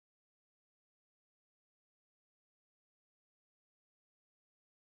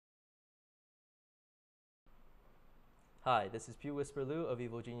Hi, this is Pew Whisper Lou of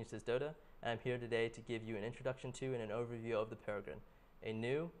Evil Geniuses DotA, and I'm here today to give you an introduction to and an overview of the PEREGRINE, a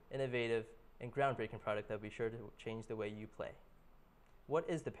new, innovative, and groundbreaking product that will be sure to change the way you play. What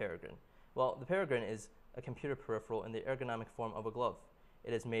is the PEREGRINE? Well, the PEREGRINE is a computer peripheral in the ergonomic form of a glove.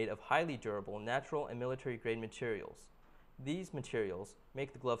 It is made of highly durable, natural, and military-grade materials. These materials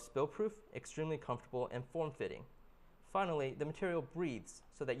make the glove spill-proof, extremely comfortable, and form-fitting. Finally, the material breathes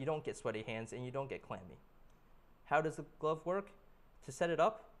so that you don't get sweaty hands and you don't get clammy. How does the glove work? To set it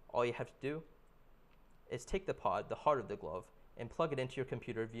up, all you have to do is take the pod, the heart of the glove, and plug it into your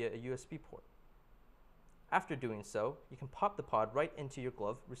computer via a USB port. After doing so, you can pop the pod right into your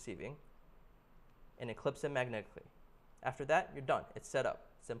glove receiving and it clips it magnetically. After that, you're done. It's set up.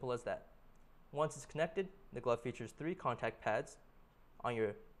 Simple as that. Once it's connected, the glove features 3 contact pads on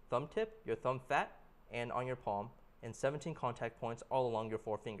your thumb tip, your thumb fat, and on your palm, and 17 contact points all along your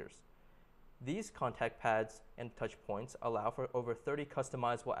 4 fingers. These contact pads and touch points allow for over 30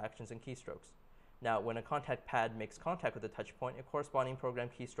 customizable actions and keystrokes. Now, when a contact pad makes contact with a touch point, a corresponding program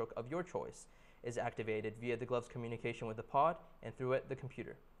keystroke of your choice is activated via the glove's communication with the pod and through it the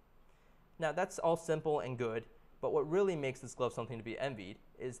computer. Now, that's all simple and good, but what really makes this glove something to be envied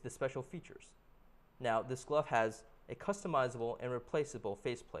is the special features. Now, this glove has a customizable and replaceable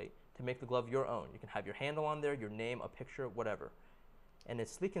faceplate to make the glove your own. You can have your handle on there, your name, a picture, whatever. And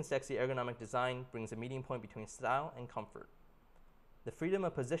its sleek and sexy ergonomic design brings a meeting point between style and comfort. The freedom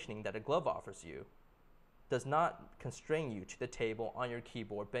of positioning that a glove offers you does not constrain you to the table on your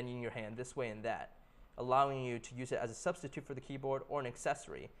keyboard, bending your hand this way and that, allowing you to use it as a substitute for the keyboard or an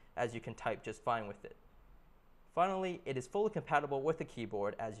accessory, as you can type just fine with it. Finally, it is fully compatible with the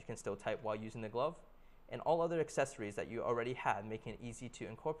keyboard, as you can still type while using the glove, and all other accessories that you already have, making it easy to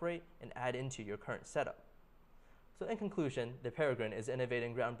incorporate and add into your current setup. So in conclusion, the PEREGRINE is innovative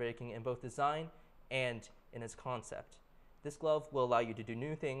and groundbreaking in both design and in its concept. This glove will allow you to do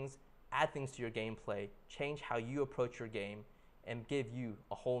new things, add things to your gameplay, change how you approach your game, and give you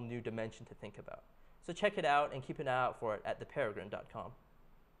a whole new dimension to think about. So check it out and keep an eye out for it at theperegrine.com.